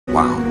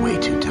wound way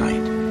too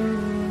tight.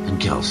 And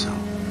Kelso,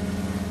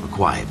 a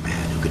quiet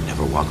man who could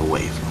never walk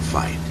away from a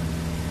fight.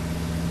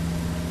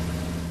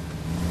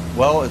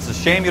 Well, it's a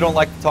shame you don't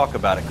like to talk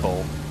about it,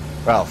 Cole.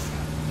 Ralph,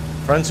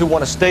 friends who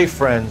want to stay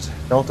friends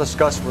don't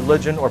discuss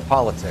religion or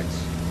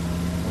politics.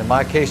 And in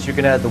my case, you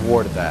can add the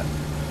war to that.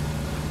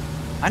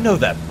 I know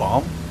that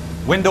bum.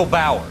 Wendell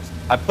Bowers.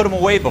 I put him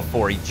away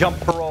before. He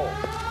jumped parole.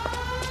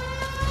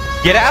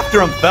 Get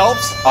after him,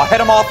 Phelps. I'll head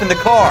him off in the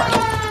car.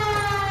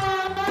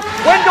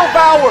 Wendell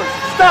Bowers!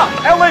 Stop!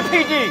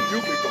 LAPD!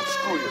 You can go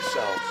screw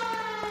yourselves.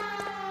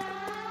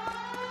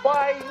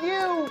 Why,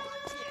 you...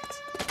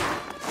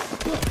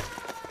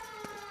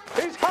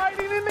 He's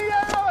hiding in the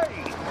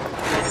alley!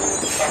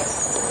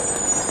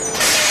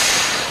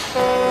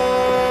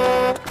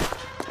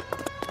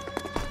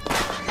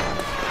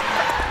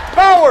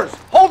 Bowers!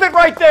 Hold it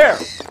right there!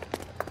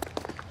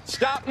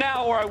 Stop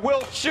now or I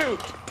will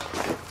shoot!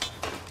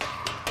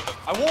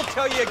 I won't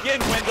tell you again,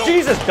 Wendell.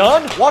 Jesus,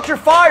 Dunn! Watch your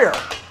fire!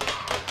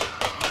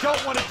 You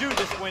don't want to do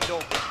this,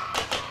 Wendell.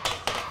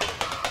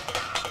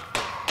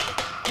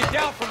 Get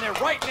down from there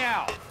right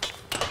now.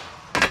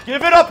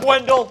 Give it up,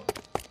 Wendell!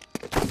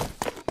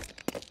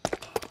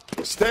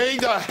 Stay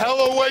the hell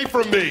away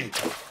from me!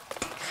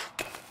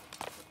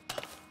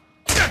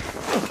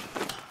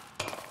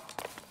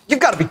 You've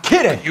got to be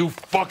kidding! You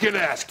fucking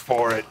asked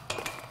for it.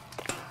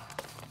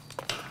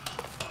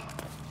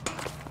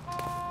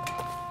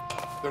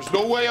 There's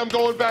no way I'm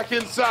going back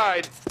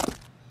inside.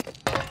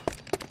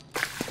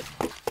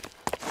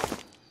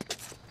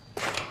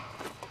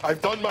 I've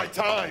done my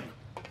time.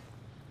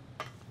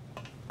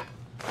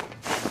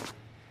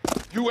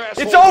 You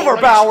asshole! It's over,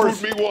 Bowers!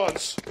 Screwed me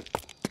once.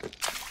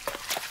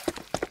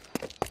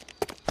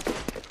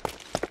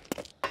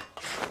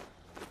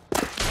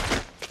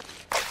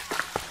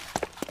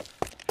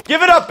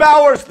 Give it up,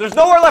 Bowers! There's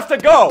nowhere left to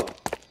go!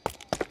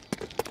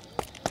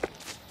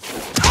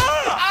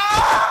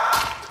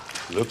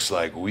 Looks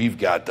like we've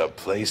got the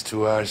place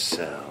to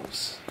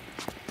ourselves.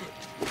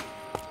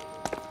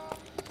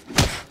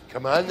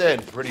 Come on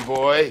then, pretty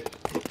boy.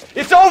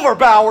 It's over,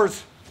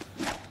 Bowers!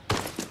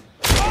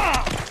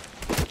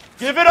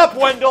 Give it up,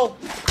 Wendell!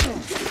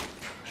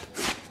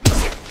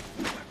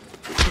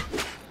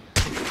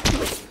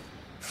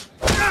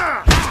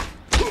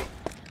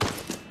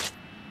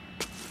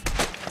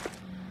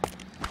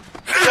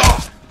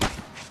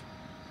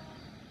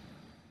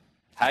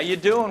 How you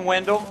doing,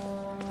 Wendell?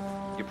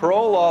 Your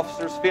parole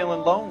officer's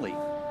feeling lonely.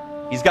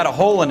 He's got a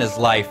hole in his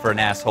life for an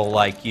asshole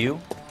like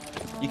you.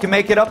 You can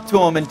make it up to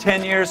him in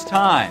 10 years'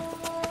 time.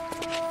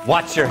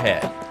 Watch your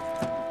head.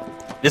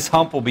 This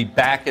hump will be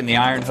back in the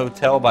Iron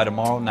Hotel by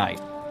tomorrow night.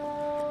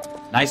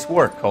 Nice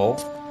work, Cole.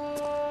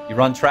 You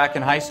run track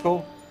in high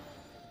school?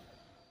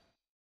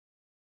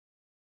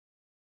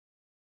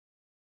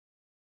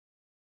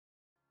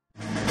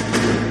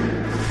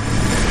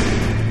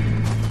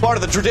 Part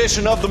of the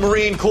tradition of the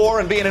Marine Corps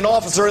and being an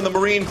officer in the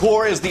Marine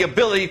Corps is the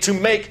ability to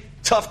make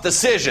tough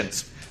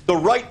decisions. The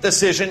right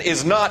decision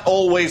is not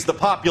always the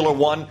popular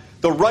one.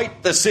 The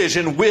right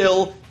decision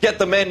will get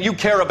the men you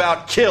care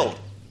about killed.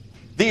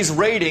 These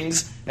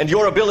ratings and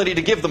your ability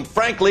to give them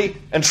frankly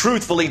and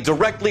truthfully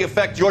directly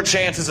affect your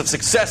chances of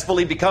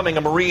successfully becoming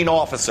a Marine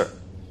officer.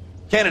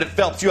 Candidate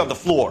Phelps, you have the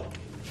floor.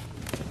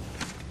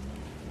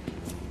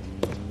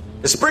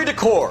 Esprit de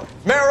Corps,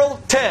 Merrill,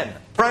 10.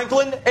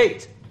 Franklin,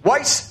 8.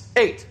 Weiss,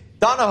 8.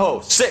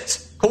 Donahoe,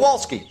 6.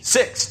 Kowalski,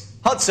 6.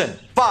 Hudson,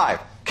 5.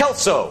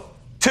 Kelso,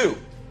 2.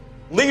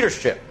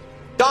 Leadership,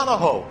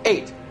 Donahoe,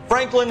 8.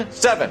 Franklin,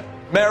 7.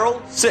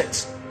 Merrill,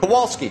 6.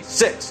 Kowalski,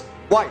 6.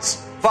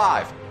 Weiss,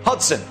 5.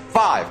 Hudson,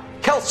 5.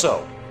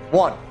 Kelso,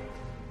 1.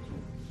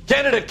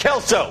 Candidate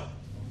Kelso.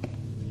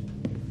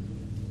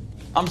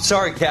 I'm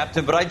sorry,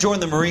 Captain, but I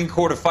joined the Marine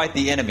Corps to fight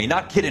the enemy,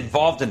 not get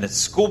involved in this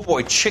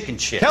schoolboy chicken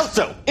shit.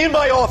 Kelso, in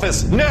my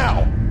office,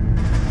 now!